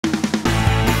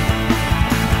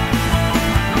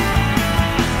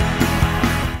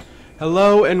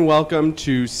Hello and welcome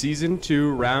to Season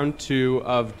 2, Round 2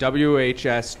 of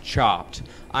WHS Chopped.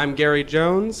 I'm Gary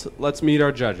Jones. Let's meet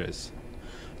our judges.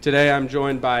 Today I'm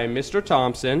joined by Mr.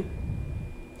 Thompson,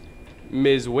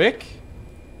 Ms. Wick,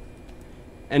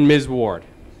 and Ms. Ward.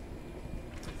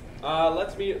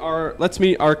 Let's meet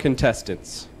our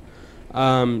contestants.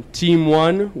 Team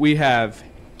 1, we have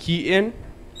Keaton,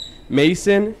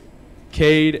 Mason,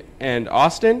 Cade, and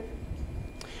Austin.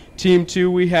 Team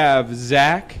 2, we have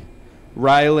Zach,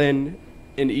 Rylan,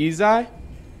 and Izai.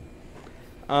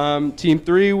 Team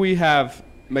 3, we have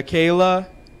Michaela,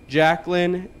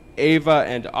 Jacqueline, Ava,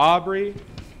 and Aubrey.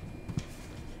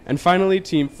 And finally,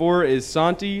 Team 4 is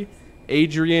Santi,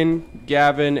 Adrian,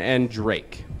 Gavin, and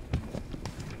Drake.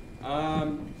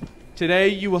 Today,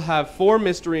 you will have 4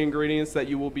 mystery ingredients that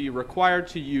you will be required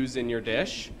to use in your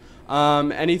dish.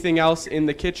 Anything else in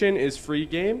the kitchen is free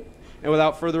game. And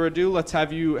without further ado, let's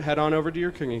have you head on over to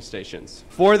your cooking stations.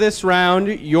 For this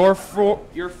round, your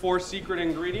four secret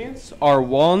ingredients are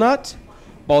walnut,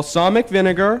 balsamic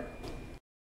vinegar,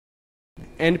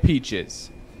 and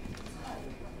peaches.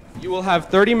 You will have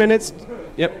 30 minutes.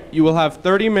 Yep, you will have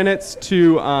 30 minutes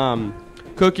to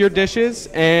cook your dishes,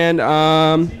 and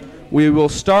we will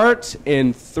start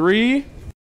in 3,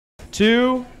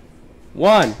 2,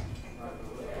 1.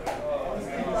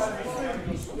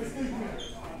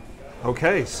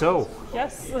 Okay, so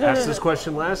yes. Asked this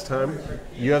question last time.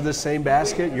 You have the same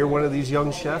basket. You're one of these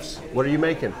young chefs. What are you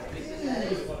making?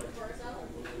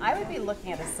 I would be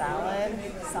looking at a salad,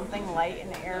 something light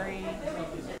and airy.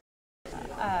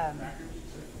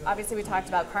 Obviously, we talked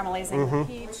about caramelizing the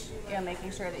peach,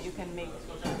 making sure that you can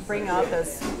bring out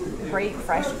those great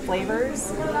fresh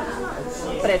flavors.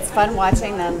 But it's fun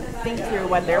watching them think through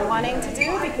what they're wanting to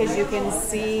do because you can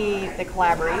see the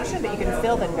collaboration, but you can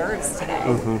feel the nerves today.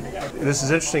 This is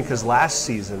interesting because last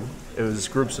season it was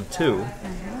groups of 2.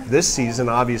 This season,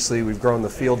 obviously, we've grown the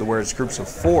field to where it's groups of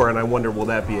 4, and I wonder, will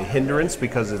that be a hindrance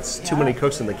because it's too many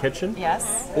cooks in the kitchen?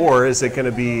 Yes. Or is it going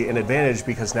to be an advantage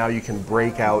because now you can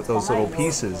break out those little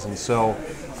pieces? And so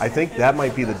I think that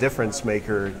might be the difference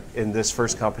maker in this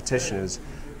first competition is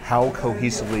how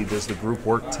cohesively does the group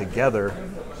work together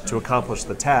to accomplish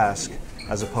the task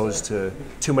as opposed to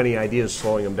too many ideas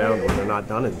slowing them down when they're not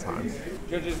done in time.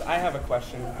 Judges, I have a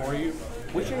question for you.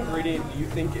 Which ingredient do you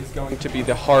think is going to be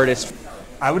the hardest?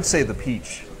 I would say the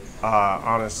peach,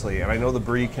 honestly. And I know the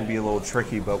brie can be a little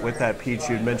tricky, but with that peach,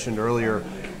 you had mentioned earlier,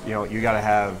 you got to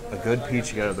have a good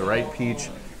peach, you got to have the right peach.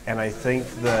 And I think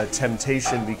the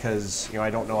temptation, because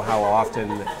I don't know how often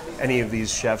any of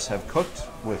these chefs have cooked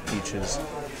with peaches,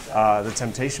 the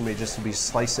temptation may just to be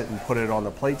slice it and put it on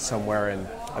the plate somewhere, and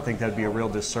I think that'd be a real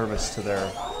disservice to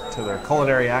their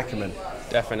culinary acumen.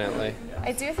 Definitely.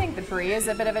 I do think the brie is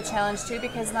a bit of a challenge too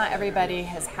because not everybody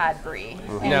has had brie.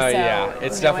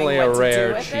 It's definitely a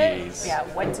rare cheese.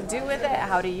 What to do with it,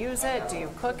 how to use it, do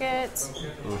you cook it?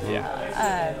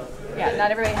 Not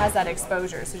everybody has that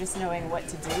exposure, so just knowing what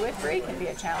to do with brie can be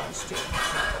a challenge too.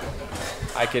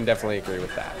 I can definitely agree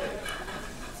with that.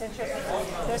 It's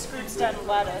interesting. This group's done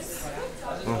lettuce.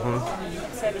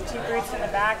 So the 2 groups in the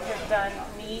back have done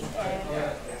meat,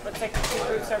 and looks like the 2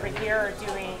 groups over here are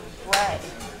doing bread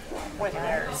with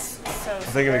theirs. So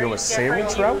are they going to go with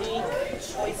sandwich route?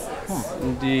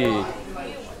 Indeed.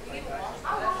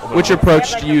 Which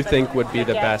approach do you think would be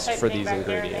the best for these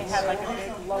ingredients?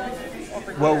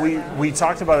 Well, we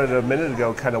talked about it a minute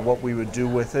ago, kind of what we would do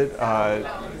with it.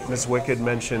 Ms. Wicked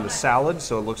mentioned a salad,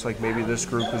 so it looks like maybe this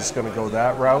group is going to go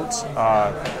that route.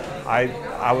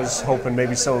 I was hoping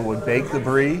maybe someone would bake the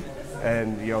brie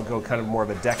and go kind of more of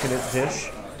a decadent dish.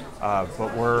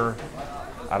 But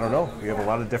I don't know. We have a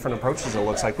lot of different approaches, it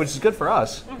looks like, which is good for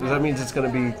us, because that means it's going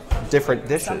to be different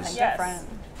dishes. Something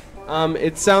different.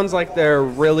 It sounds like they're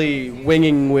really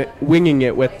winging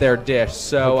it with their dish.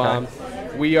 So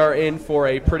we are in for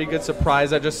a pretty good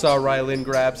surprise. I just saw Rylan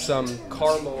grab some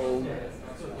caramel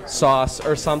sauce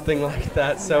or something like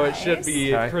that, so it should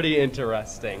be pretty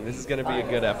interesting. This is going to be a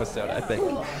good episode, I think.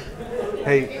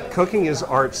 Hey, cooking is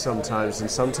art sometimes, and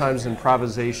sometimes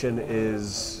improvisation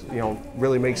is,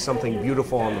 really makes something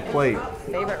beautiful on the plate.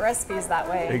 Favorite recipes that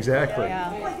way. Exactly.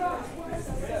 Yeah.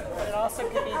 But it also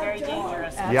could be very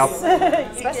dangerous. Yep.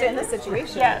 Especially in this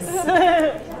situation. Yes.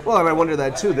 Well, and I wonder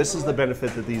that too. This is the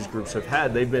benefit that these groups have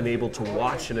had. They've been able to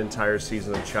watch an entire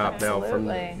season of Chop now from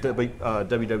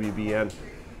WWBN.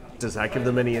 Does that give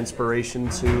them any inspiration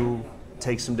to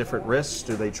take some different risks?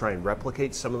 Do they try and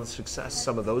replicate some of the success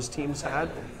some of those teams had?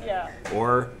 Yeah.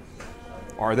 Or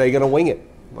are they going to wing it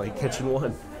like Kitchen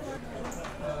One?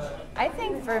 I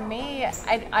think For me,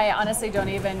 I honestly don't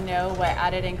even know what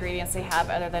added ingredients they have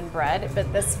other than bread,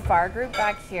 but this far group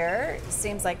back here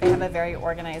seems like they have a very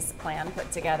organized plan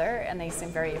put together, and they seem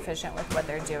very efficient with what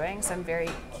they're doing, so I'm very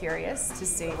curious to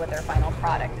see what their final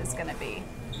product is going to be.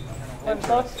 And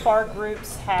both far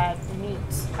groups had meat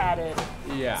added.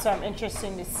 Yeah. So I'm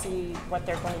interested to see what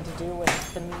they're going to do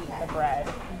with the meat and the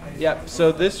bread. Yep,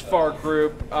 so this far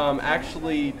group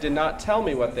actually did not tell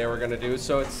me what they were going to do,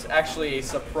 so it's actually a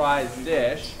surprise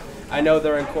dish. I know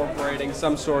they're incorporating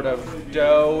some sort of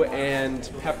dough and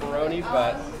pepperoni,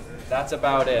 but that's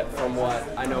about it from what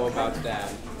I know about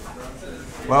that.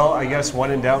 Well, I guess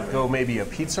when in doubt, go maybe a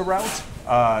pizza route.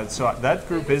 So that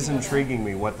group is intriguing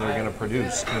me, what they're going to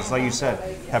produce. Because like you said,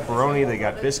 pepperoni, they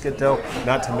got biscuit dough,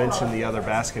 not to mention the other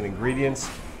basket ingredients.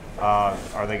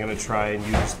 Are they going to try and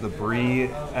use the brie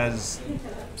as,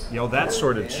 that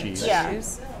sort of cheese? Yeah.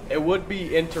 It would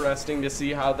be interesting to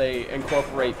see how they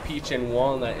incorporate peach and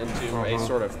walnut into a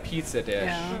sort of pizza dish.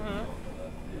 Yeah.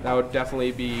 That would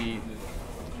definitely be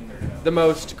the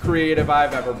most creative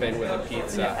I've ever been with a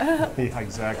pizza. Yeah,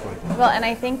 exactly. Well, and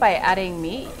I think by adding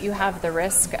meat, you have the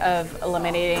risk of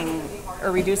eliminating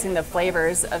or reducing the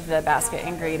flavors of the basket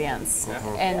ingredients.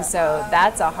 And so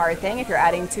that's a hard thing if you're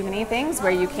adding too many things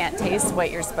where you can't taste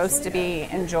what you're supposed to be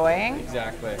enjoying.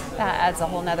 Exactly. That adds a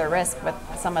whole nother risk with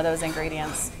some of those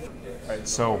ingredients. Right,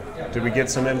 so did we get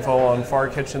some info on Far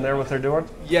Kitchen there, what they're doing?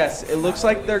 Yes, it looks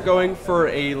like they're going for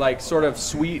a sort of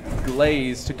sweet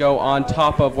glaze to go on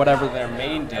top of whatever their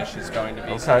main dish is going to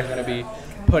be. So they're going to be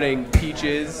putting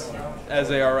peaches, as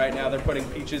they are right now, they're putting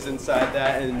peaches inside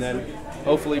that and then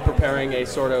hopefully preparing a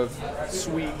sort of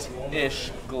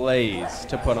sweet-ish glaze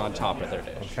to put on top of their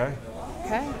dish. Okay.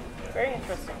 Very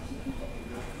interesting.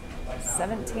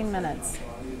 17 minutes.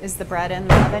 Is the bread in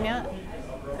the oven yet?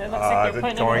 It looks like they're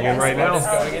putting going it in right now. It's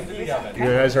going into the oven. You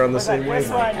guys are on the same This wavelength.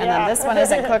 one, And then this one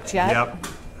isn't cooked yet? Yep.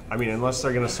 I mean, unless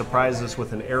they're going to surprise us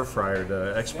with an air fryer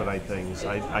to expedite things,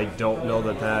 I don't know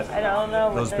I don't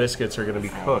know. those biscuits are going to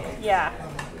be cooked. Yeah.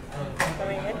 I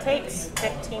mean, it takes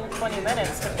 15, 20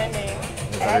 minutes depending.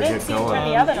 And better I didn't get see you turn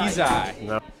going. the oven on. Izai,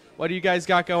 No. what do you guys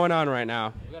got going on right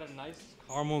now? We got a nice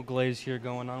caramel glaze here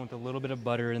going on with a little bit of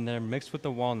butter in there mixed with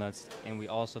the walnuts, and we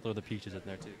also throw the peaches in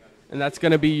there too. And that's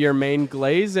going to be your main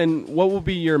glaze, and what will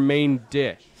be your main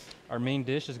dish? Our main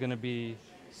dish is going to be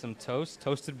some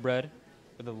toasted bread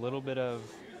with a little bit of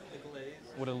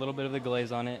the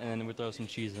glaze on it, and then we throw some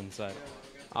cheese inside.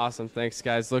 Awesome, thanks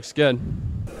guys, looks good.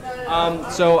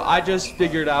 So I just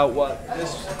figured out what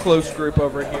this close group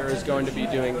over here is going to be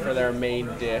doing for their main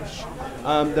dish.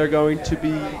 They're going to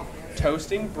be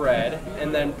toasting bread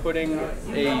and then putting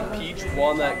a peach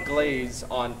walnut glaze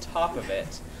on top of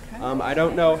it. I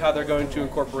don't know how they're going to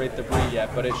incorporate the brie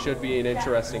yet, but it should be an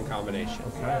interesting combination.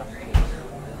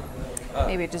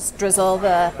 Maybe just drizzle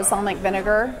the balsamic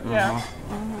vinegar. Yeah.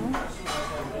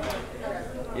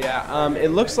 Yeah, it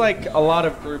looks like a lot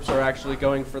of groups are actually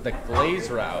going for the glaze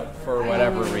route for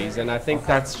whatever reason. I think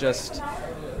that's just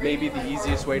maybe the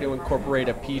easiest way to incorporate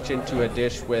a peach into a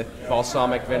dish with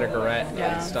balsamic vinaigrette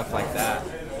and stuff like that.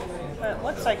 It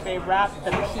looks like they wrapped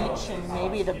the peach and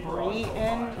maybe the brie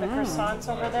in the croissants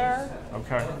over there.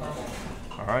 Okay.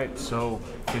 All right, so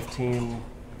 15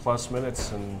 plus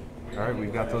minutes, and all right,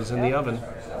 we've got those in the oven.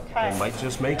 Okay. They might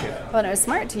just make it. Well, and it was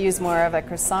smart to use more of a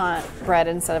croissant bread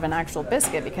instead of an actual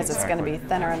biscuit because it's going to be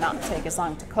thinner and not take as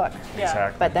long to cook. Yeah.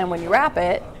 Exactly. But then when you wrap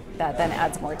it, that then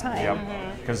adds more time.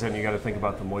 Yep. Because then you got to think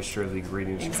about the moisture of the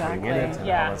ingredients you're putting in it, Exactly. and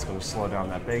Yeah. how that's going to slow down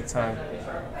that bake time.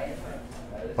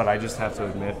 But I just have to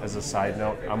admit, as a side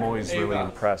note, I'm always really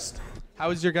impressed.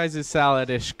 How's your guys' salad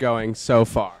dish going so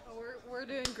far? We're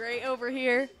doing great over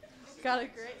here. Got a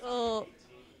great little.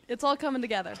 It's all coming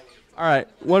together. All right,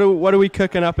 what are we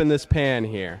cooking up in this pan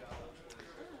here?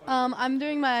 I'm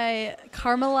doing my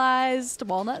caramelized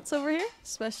walnuts over here.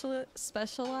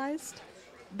 Specialized.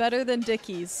 Better than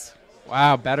Dickies.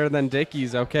 Wow, better than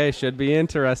Dickies. Okay, should be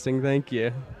interesting. Thank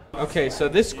you. Okay, so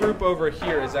this group over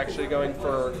here is actually going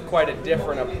for quite a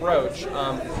different approach.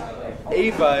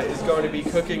 Ava is going to be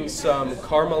cooking some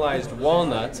caramelized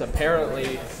walnuts,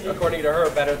 apparently, according to her,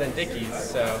 better than Dickies.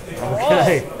 So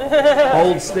Okay.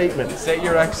 Bold statement. set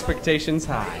your expectations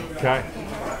high. Okay.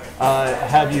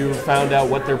 Have you found out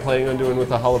what they're planning on doing with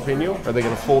the jalapeno? Are they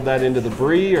going to fold that into the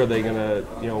brie? Or are they going to,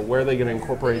 where are they going to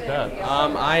incorporate that?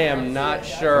 I am not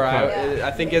sure. Okay.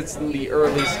 I think it's in the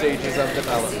early stages of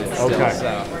development still, Okay.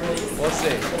 so we'll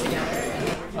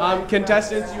see.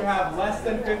 Contestants, you have less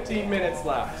than 15 minutes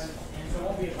left.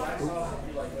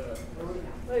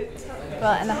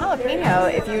 Well, and the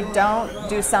jalapeno, if you don't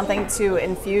do something to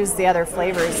infuse the other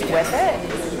flavors with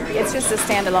it, it's just a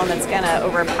standalone that's gonna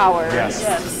overpower Yes.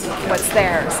 what's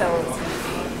there. So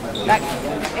that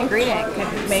ingredient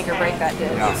could make or break that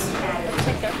dish. Yeah. I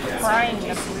think they're frying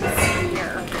the fruit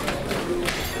here.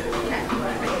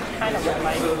 Kind of look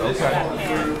like that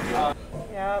pan.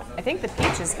 Yep. I think the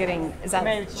peach is getting, is that,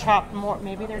 Maybe chop more.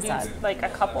 Maybe they're doing Side. like a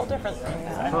couple different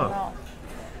things. I don't know.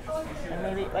 And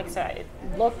maybe, like I said,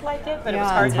 it looked like it, but it was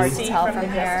Yeah, hard it's to hard to see tell from the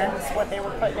from here. distance what they were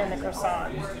putting in the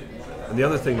croissant. And the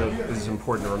other thing that is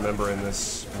important to remember in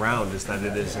this round is that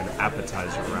it is an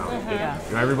appetizer round. Yeah.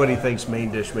 You know, everybody thinks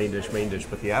main dish, main dish, main dish,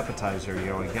 but the appetizer, you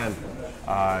know, again,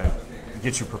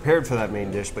 gets you prepared for that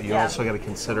main dish, but you Yeah. also got to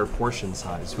consider portion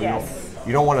size. Yes.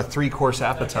 You don't want a 3-course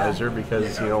appetizer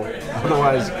because, you know,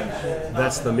 otherwise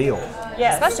that's the meal.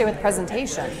 Yes. especially with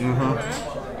presentation.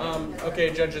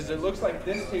 Okay, judges, it looks like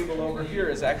this table over here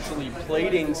is actually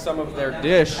plating some of their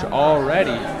dish already.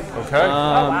 Okay.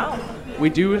 Oh, wow. We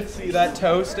do see that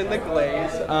toast in the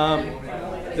glaze.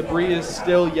 The brie is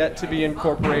still yet to be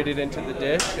incorporated into the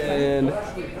dish, and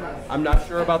I'm not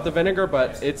sure about the vinegar,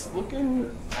 but it's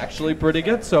looking actually pretty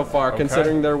good so far,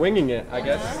 considering they're winging it. I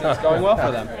guess it's going well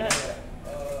for them.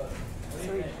 So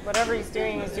whatever he's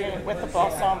doing it with the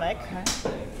balsamic.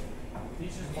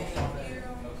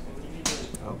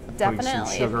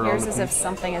 Definitely, it appears as if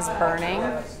something is burning.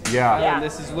 Yeah. Yeah. And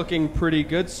this is looking pretty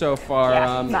good so far.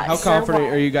 Yeah, not How sure confident why.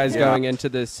 are you guys Yeah. going into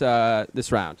this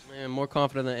this round? Man, more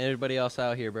confident than everybody else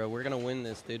out here, bro. We're gonna win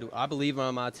this, dude. I believe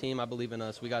on my team. I believe in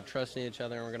us. We got trust in each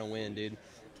other, and we're gonna win, dude.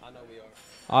 I know we are.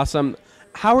 Awesome.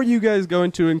 How are you guys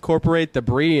going to incorporate the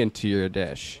brie into your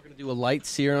dish? We're gonna do a light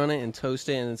sear on it and toast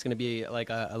it, and it's gonna be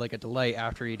like a delight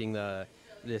after eating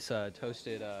this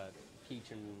toasted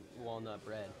peach and walnut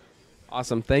bread.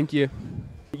 Awesome. Thank you.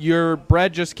 Your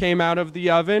bread just came out of the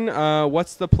oven.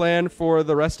 What's the plan for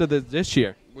the rest of the dish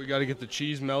here? We got to get the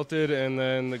cheese melted, and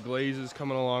then the glaze is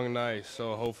coming along nice.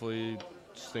 So hopefully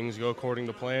things go according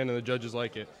to plan, and the judges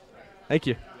like it. Thank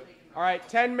you. All right,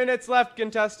 10 minutes left,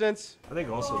 contestants. I think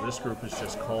also this group is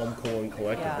just calm, cool, and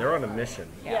collected. Yeah. They're on a mission.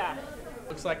 Yeah.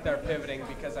 Looks like they're pivoting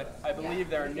because I believe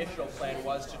their initial plan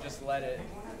was to just let it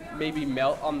maybe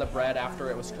melt on the bread after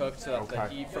it was cooked so that the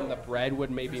Okay. heat from the bread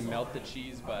would maybe melt the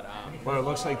cheese, but Well, it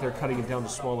looks like they're cutting it down to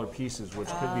smaller pieces, which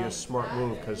could be a smart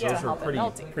move because those are Help it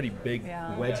melting. pretty big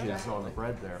Yeah. wedges on the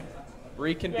bread there.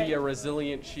 brie can be a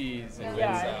resilient cheese and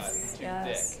Yeah, it's too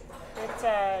Yes. thick.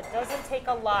 It doesn't take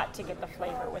a lot to get the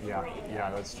flavor with Yeah, brie.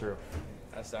 yeah, that's true.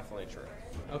 That's definitely true.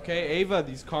 Okay, Ava,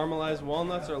 these caramelized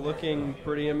walnuts are looking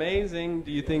pretty amazing.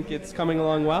 Do you think it's coming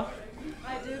along well?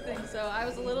 I do think so. I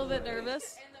was a little bit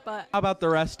nervous, but How about the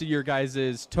rest of your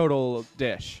guys' total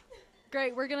dish?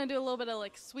 great. We're gonna do a little bit of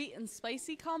like sweet and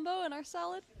spicy combo in our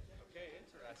salad.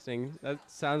 Interesting. That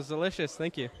sounds delicious.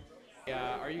 Thank you.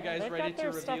 Are you guys They've ready got to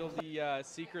their stuff reveal the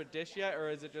secret dish yet, or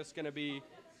is it just going to be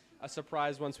a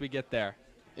surprise once we get there?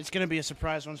 It's going to be a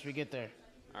surprise once we get there.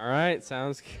 All right,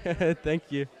 sounds good. Thank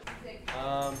you.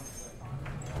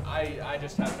 I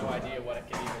just have no idea what it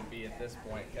can even be at this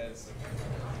point because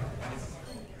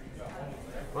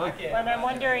And I'm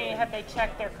wondering, have they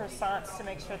checked their croissants to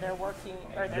make sure they're working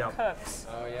or they're Yep. cooked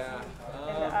oh yeah.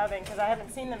 in the oven? Because I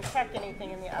haven't seen them check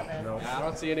anything in the oven. I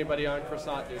don't see anybody on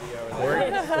croissant duty over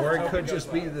there. Or it could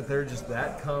just be that they're just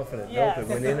that confident. Yes. Nope, it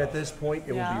went in at this point.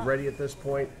 It will Yeah. be ready at this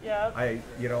point. Yep.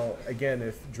 Again,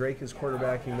 if Drake is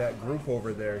quarterbacking that group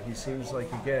over there, he seems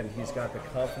like, again, he's got the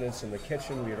confidence in the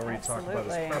kitchen. We had already talked about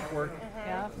his Absolutely. prep work.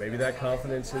 Yeah. Maybe that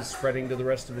confidence is spreading to the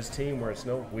rest of his team where it's,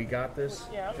 no, we got this.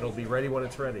 Yeah. It'll be ready when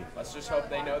it's ready. Let's just hope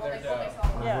they know their dough.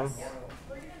 Yes.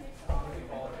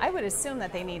 I would assume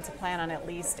that they need to plan on at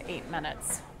least 8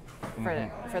 minutes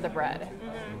for the bread.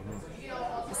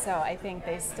 So I think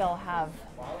they still have,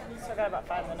 Still got about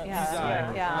 5 minutes.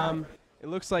 yeah. It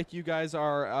looks like you guys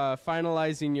are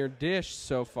finalizing your dish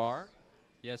so far.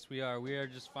 Yes, we are. We are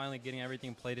just finally getting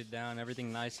everything plated down,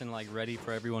 everything nice and like ready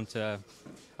for everyone to,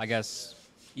 I guess,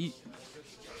 eat.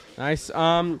 Nice.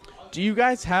 Do you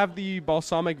guys have the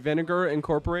balsamic vinegar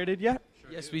incorporated yet?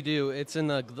 Yes, we do. It's in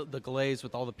the glaze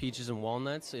with all the peaches and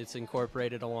walnuts. It's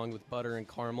incorporated along with butter and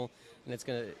caramel, and it's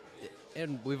gonna.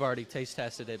 And we've already taste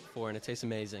tested it before, and it tastes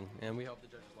amazing. And we hope the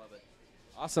judges love it.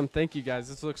 Awesome. Thank you, guys.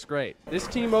 This looks great. This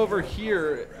team over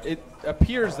here, it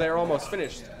appears they're almost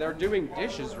finished. They're doing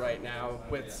dishes right now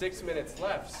with 6 minutes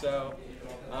left. So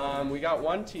we got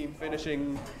one team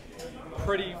finishing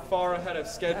pretty far ahead of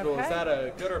schedule. Is Okay. that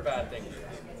a good or bad thing?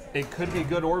 It could be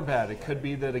good or bad. It could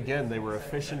be that, again, they were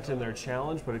efficient in their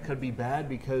challenge, but it could be bad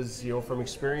because, from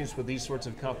experience with these sorts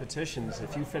of competitions,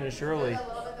 if you finish early,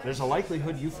 there's a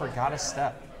likelihood you forgot a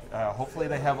step. Hopefully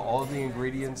they have all of the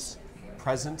ingredients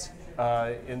present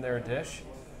in their dish.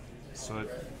 So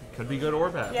Could be good or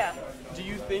bad. Yeah. Do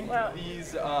you think Well-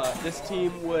 this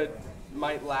team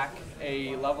might lack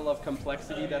a level of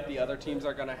complexity that the other teams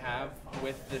are going to have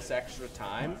with this extra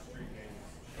time?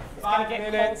 gonna 5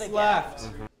 get minutes cold again.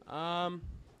 left.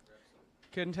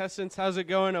 Contestants, how's it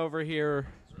going over here?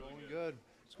 It's going good.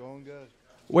 It's going good.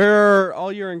 Where are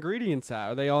all your ingredients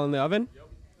at? Are they all in the oven? Yep.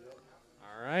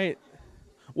 All right.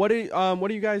 What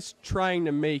are you guys trying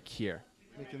to make here?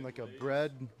 Making like a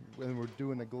bread, and we're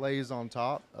doing a glaze on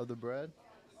top of the bread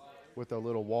with a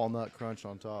little walnut crunch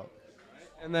on top.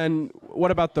 And then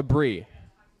what about the brie?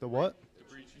 The what?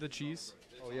 The cheese.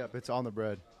 Oh, yeah, it's on the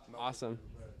bread. Awesome.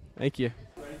 Thank you.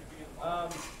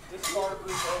 This bar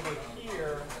group over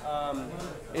here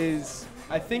is,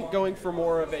 I think, going for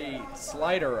more of a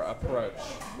slider approach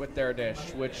with their dish,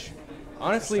 which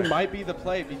honestly might be the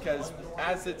play because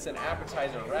as it's an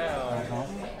appetizer round,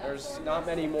 there's not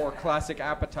many more classic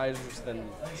appetizers than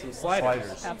some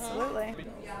sliders. Absolutely.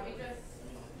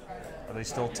 Are they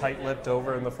still tight-lipped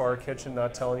over in the far kitchen,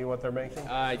 not telling you what they're making?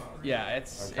 Yeah,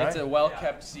 it's Okay. a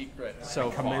well-kept secret.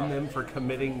 So Commend them for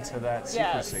committing to that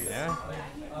secrecy. Yeah.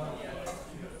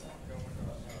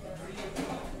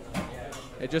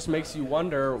 It just makes you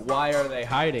wonder, why are they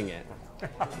hiding it?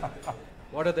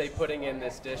 What are they putting in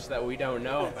this dish that we don't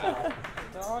know about?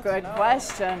 Good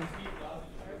question.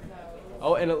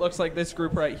 Oh, and it looks like this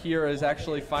group right here is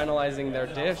actually finalizing their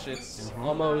dish. It's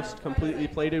almost completely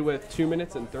plated with 2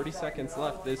 minutes and 30 seconds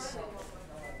left. This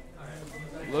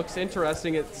looks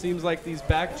interesting. It seems like these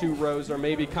back two rows are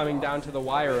maybe coming down to the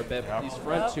wire a bit, but these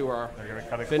front two are They're going to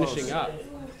cut it finishing close. up.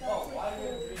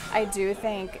 I do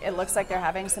think it looks like they're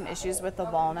having some issues with the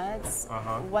walnuts.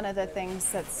 One of the things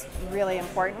that's really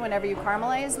important whenever you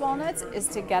caramelize walnuts is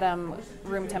to get them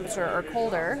room temperature or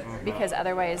colder, because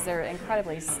otherwise they're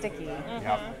incredibly sticky.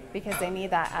 Yep. Because they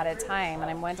need that at a time, and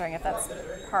I'm wondering if that's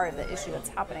part of the issue that's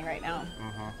happening right now.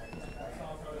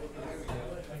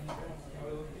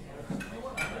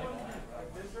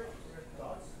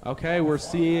 Okay, we're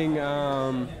seeing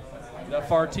the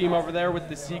far team over there with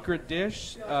the secret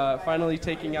dish finally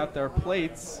taking out their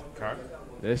plates. Okay.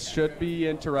 This should be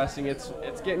interesting. It's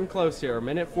getting close here.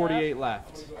 1:48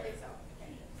 left.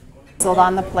 Sold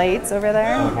on the plates over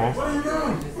there.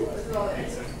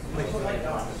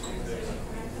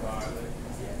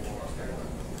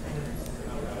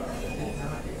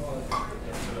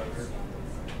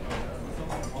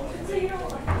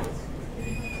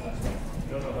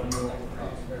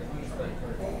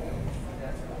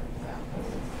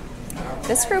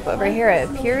 This group over here, it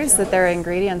appears that their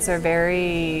ingredients are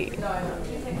very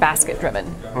basket driven.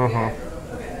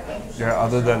 Yeah,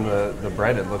 other than the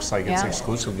bread, it looks like it's Yeah.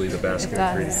 exclusively the basket It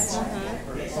does. ingredients.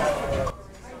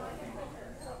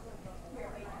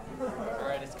 All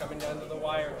right, it's coming down to the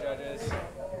wire, judges.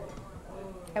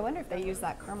 I wonder if they use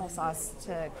that caramel sauce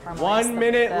to caramelize 1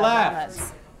 minute the left.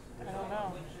 walnuts. I don't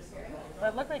know. But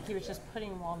it looked like he was just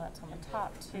putting walnuts on the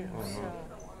top too. So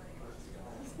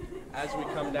As we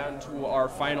come down to our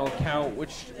final count,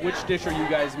 which dish are you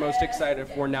guys most excited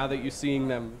for now that you're seeing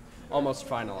them almost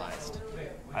finalized?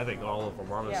 I think all of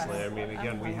them, honestly. I mean,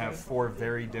 again, we have 4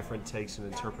 very different takes and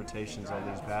interpretations on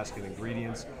these basket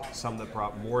ingredients. Some that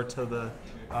brought more to the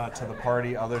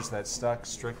party, others that stuck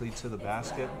strictly to the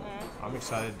basket. I'm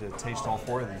excited to taste all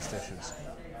 4 of these dishes.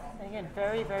 and again,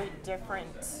 very, very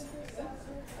different. I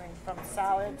mean, from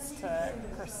salads to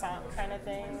croissant kind of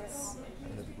things.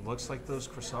 It looks like those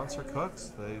croissants are cooked.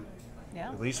 Yeah.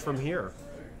 At least from here.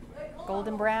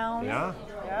 Golden brown. Yeah.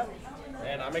 Yep.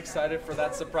 And I'm excited for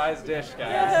that surprise dish,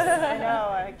 guys. I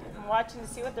know. I'm watching to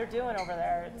see what they're doing over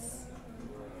there. It's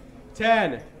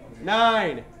 10,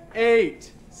 9,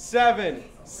 8, 7,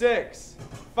 6,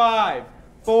 5,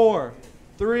 4,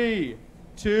 3,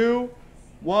 2,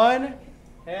 1.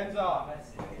 Hands off.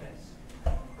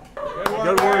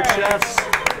 Good work, chefs.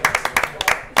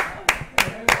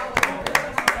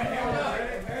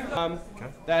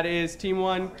 That is Team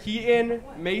 1, Keaton,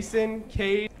 Mason,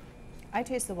 Cade. I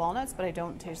taste the walnuts, but I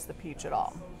don't taste the peach at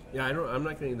all. Yeah, I'm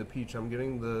not getting the peach. I'm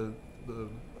getting the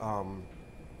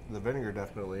vinegar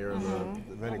definitely, or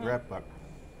the vinaigrette, but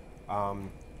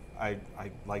I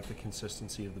like the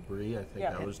consistency of the brie. I think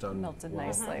Yeah. that was done Melted well.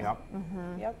 nicely. Yep.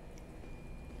 Yep.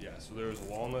 Yeah, so there's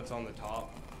walnuts on the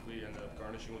top. We ended up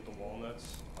garnishing with the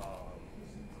walnuts.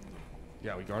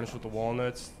 Yeah, we garnished with the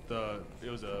walnuts.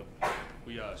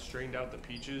 We strained out the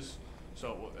peaches,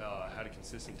 so it had a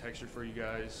consistent texture for you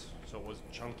guys. So it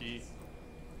wasn't chunky.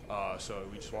 So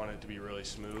we just wanted it to be really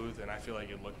smooth, and I feel like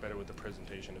it looked better with the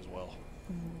presentation as well.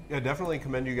 Yeah, definitely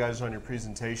commend you guys on your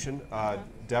presentation.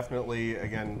 Definitely,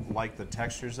 again, like the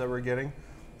textures that we're getting.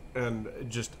 And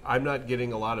just, I'm not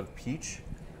getting a lot of peach.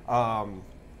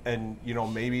 and you know,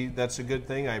 maybe that's a good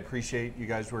thing. I appreciate you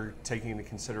guys were taking into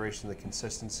consideration the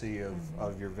consistency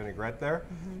of your vinaigrette there.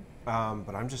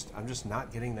 But I'm just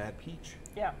not getting that peach.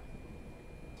 Yeah.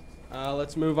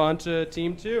 Let's move on to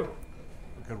team 2.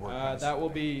 Good work, guys. That will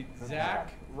be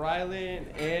Zach, Rylan,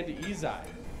 and Izai.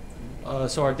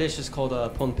 So our dish is called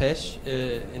pon pêche.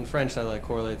 In French, that like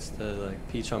correlates to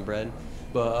like peach on bread,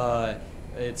 but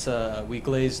it's we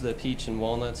glaze the peach and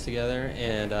walnuts together,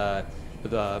 and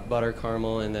with butter,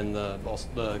 caramel, and then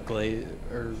the glaze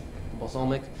or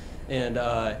balsamic, and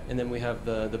then we have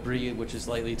the brie, which is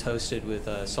lightly toasted with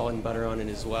salt and butter on it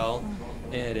as well,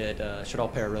 and it should all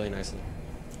pair really nicely.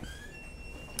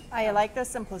 I like the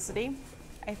simplicity.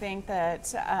 I think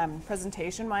that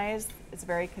presentation-wise, it's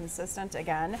very consistent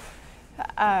again.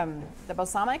 The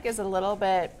balsamic is a little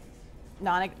bit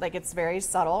it's very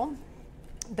subtle.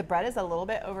 The bread is a little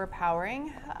bit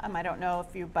overpowering. I don't know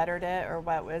if you buttered it or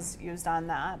what was used on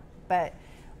that, but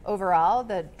overall,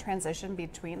 the transition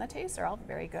between the tastes are all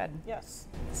very good. Yes.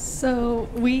 So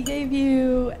we gave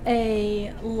you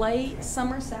a light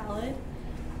summer salad.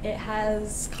 It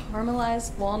has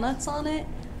caramelized walnuts on it,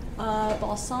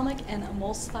 balsamic and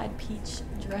emulsified peach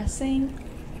dressing,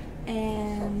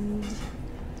 and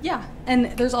yeah,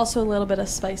 and there's also a little bit of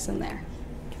spice in there.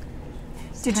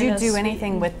 Did you do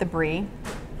anything with the brie?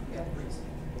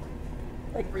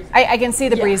 I can see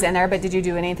the brie's in there, but did you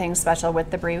do anything special with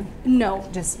the brie? No.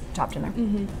 Just chopped in there.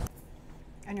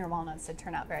 And your walnuts did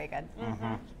turn out very good.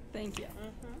 Thank you.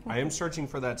 I am searching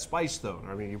for that spice, though.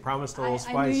 I mean, you promised a little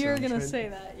spice. I knew you were and going to say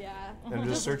that, yeah. I'm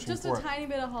just searching just for a it. tiny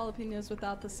bit of jalapenos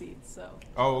without the seeds, so.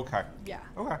 Oh, okay. Yeah.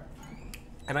 Okay.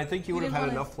 And I think you would have had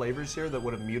enough flavors here that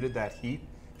would have muted that heat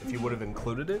if you would have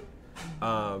included it.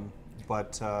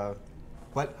 But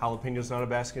jalapeno's not a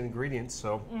basket ingredient,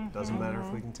 so it doesn't matter if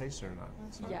we can taste it or not.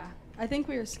 So. Yeah, I think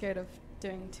we were scared of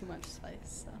doing too much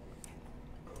spice, so.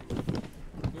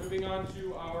 Moving on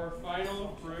to our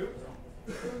final group,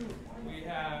 we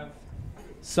have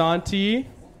Santi,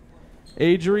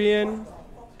 Adrian,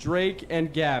 Drake,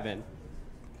 and Gavin.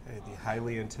 Okay, the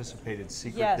highly anticipated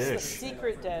secret Yes, dish. the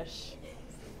secret dish.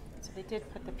 So they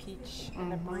did put the peach and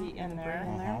the brie in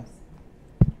there.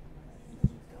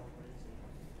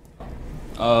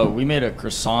 We made a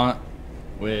croissant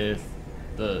with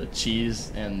the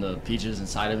cheese and the peaches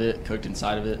inside of it, cooked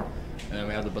inside of it. And then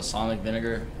we have the balsamic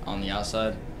vinegar on the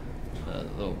outside, the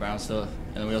little brown stuff.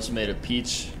 And then we also made a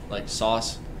peach like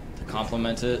sauce to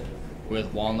complement it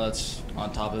with walnuts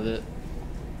on top of it.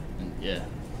 And yeah.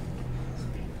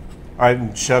 All right,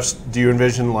 and chefs, do you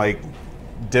envision like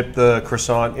dip the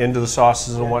croissant into the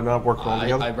sauces and whatnot, work well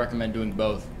together? I recommend doing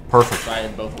both. Perfect. Try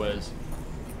it both ways.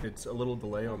 It's a little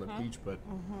delay on the peach, but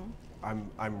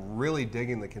I'm really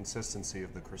digging the consistency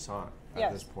of the croissant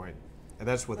at this point. And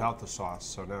that's without the sauce,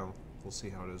 so now we'll see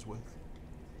how it is with.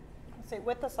 I'll say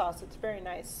with the sauce, it's very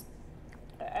nice.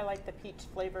 I like the peach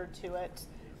flavor to it.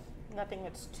 Nothing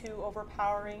that's too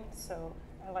overpowering, so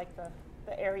I like the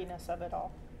airiness of it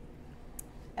all.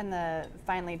 And the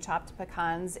finely chopped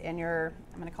pecans in your,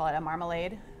 I'm going to call it a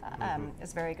marmalade,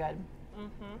 is very good.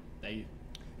 Thank you.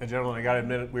 And gentlemen, I got to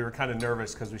admit, we were kind of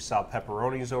nervous because we saw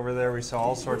pepperonis over there. We saw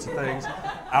all sorts of things.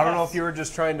 I don't know if you were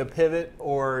just trying to pivot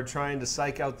or trying to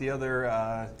psych out the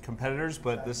other competitors,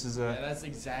 but this is a... Yeah, that's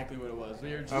exactly what it was.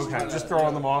 We were just okay, just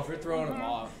throwing them off. We're throwing them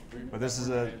off. But this is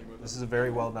a very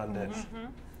well done dish.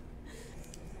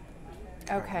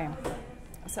 Okay,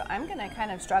 so I'm going to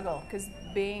kind of struggle because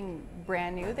being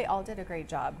brand new, they all did a great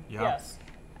job. Yeah. Yes.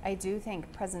 I do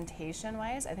think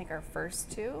presentation-wise, I think our first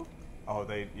two Oh,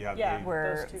 they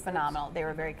were phenomenal. They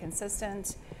were very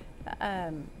consistent.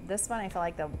 This one, I feel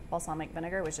like the balsamic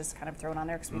vinegar was just kind of thrown on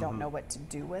there because we don't know what to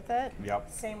do with it. Yep.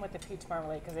 Same with the peach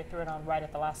marmalade because they threw it on right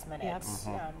at the last minute. Yep.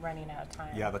 Yeah, I'm running out of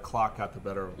time. Yeah, the clock got the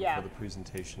better of Yeah. for the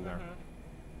presentation there.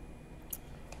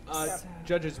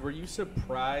 Judges, were you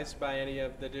surprised by any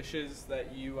of the dishes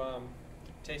that you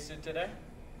tasted today?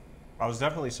 I was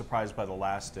definitely surprised by the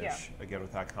last dish. Again,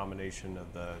 with that combination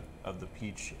of the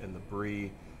peach and the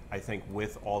brie. I think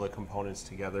with all the components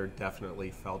together, definitely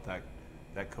felt that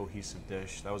cohesive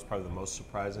dish. That was probably the most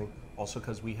surprising. Also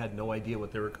because we had no idea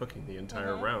what they were cooking the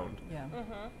entire round. Yeah.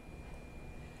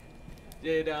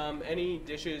 Did any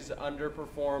dishes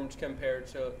underperformed compared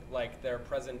to like their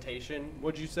presentation,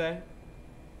 would you say?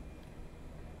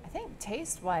 I think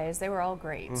taste-wise, they were all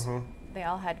great. They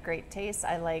all had great taste.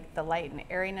 I like the light and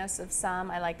airiness of some.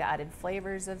 I like the added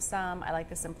flavors of some. I like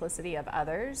the simplicity of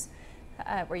others,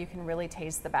 where you can really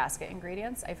taste the basket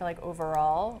ingredients. I feel like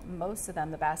overall, most of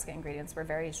them, the basket ingredients were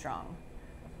very strong.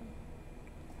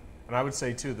 And I would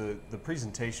say too, the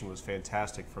presentation was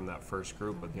fantastic from that first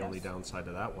group, but the only downside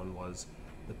to that one was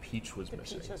the peach was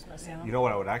missing. Peach was missing. You know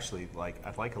what I would actually like?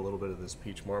 I'd like a little bit of this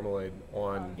peach marmalade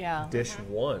on Yeah. dish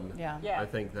one. Yeah. Yeah. I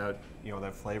think that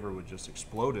that flavor would just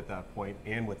explode at that point,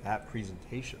 and with that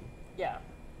presentation. Yeah.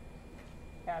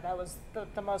 Yeah, that was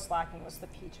the most lacking was the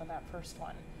peach on that first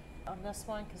one. On this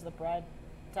one, because the bread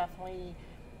definitely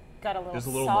got a It little, was a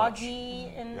little much. soggy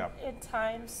at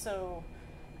times. So,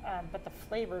 but the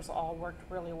flavors all worked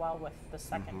really well with the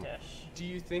second dish. Do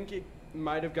you think it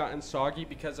might have gotten soggy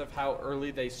because of how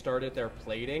early they started their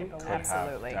plating?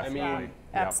 Absolutely. I mean, Yep.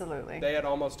 Absolutely. they had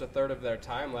almost a third of their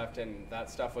time left, and that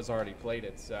stuff was already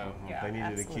plated. So Yeah, They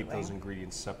needed to keep absolutely. those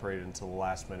ingredients separated until the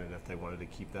last minute if they wanted to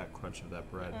keep that crunch of that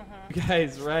bread. you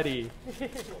guys ready?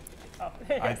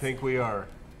 I think we are.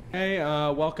 Hey,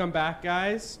 welcome back,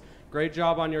 guys. Great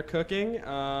job on your cooking.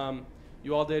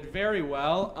 You all did very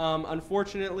well.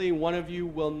 Unfortunately, one of you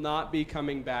will not be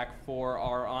coming back for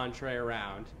our entree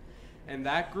round. And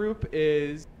that group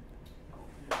is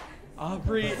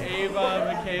Aubrey,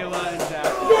 Ava, Michaela, and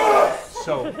Jack.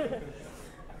 So,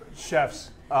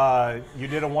 chefs, you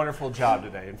did a wonderful job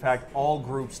today. In fact, all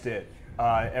groups did.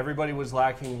 Everybody was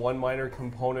lacking one minor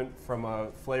component from a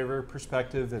flavor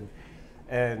perspective,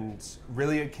 and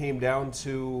really it came down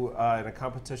to, in a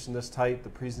competition this tight, the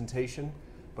presentation,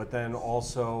 but then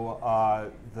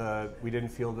also we didn't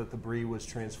feel that the brie was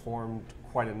transformed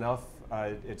quite enough.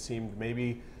 It seemed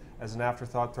maybe as an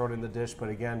afterthought thrown in the dish, but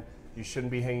again, you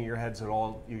shouldn't be hanging your heads at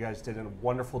all. You guys did a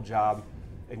wonderful job,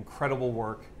 incredible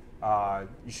work.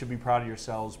 You should be proud of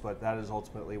yourselves, but that is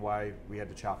ultimately why we had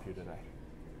to chop you today.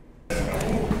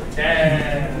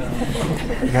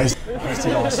 You guys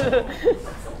did awesome.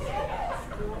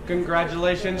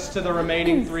 Congratulations to the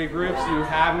remaining three groups. You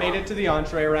have made it to the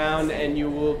entree round, and you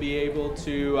will be able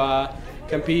to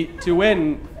compete to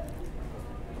win.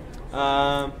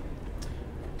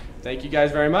 Thank you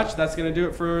guys very much. That's going to do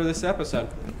it for this episode.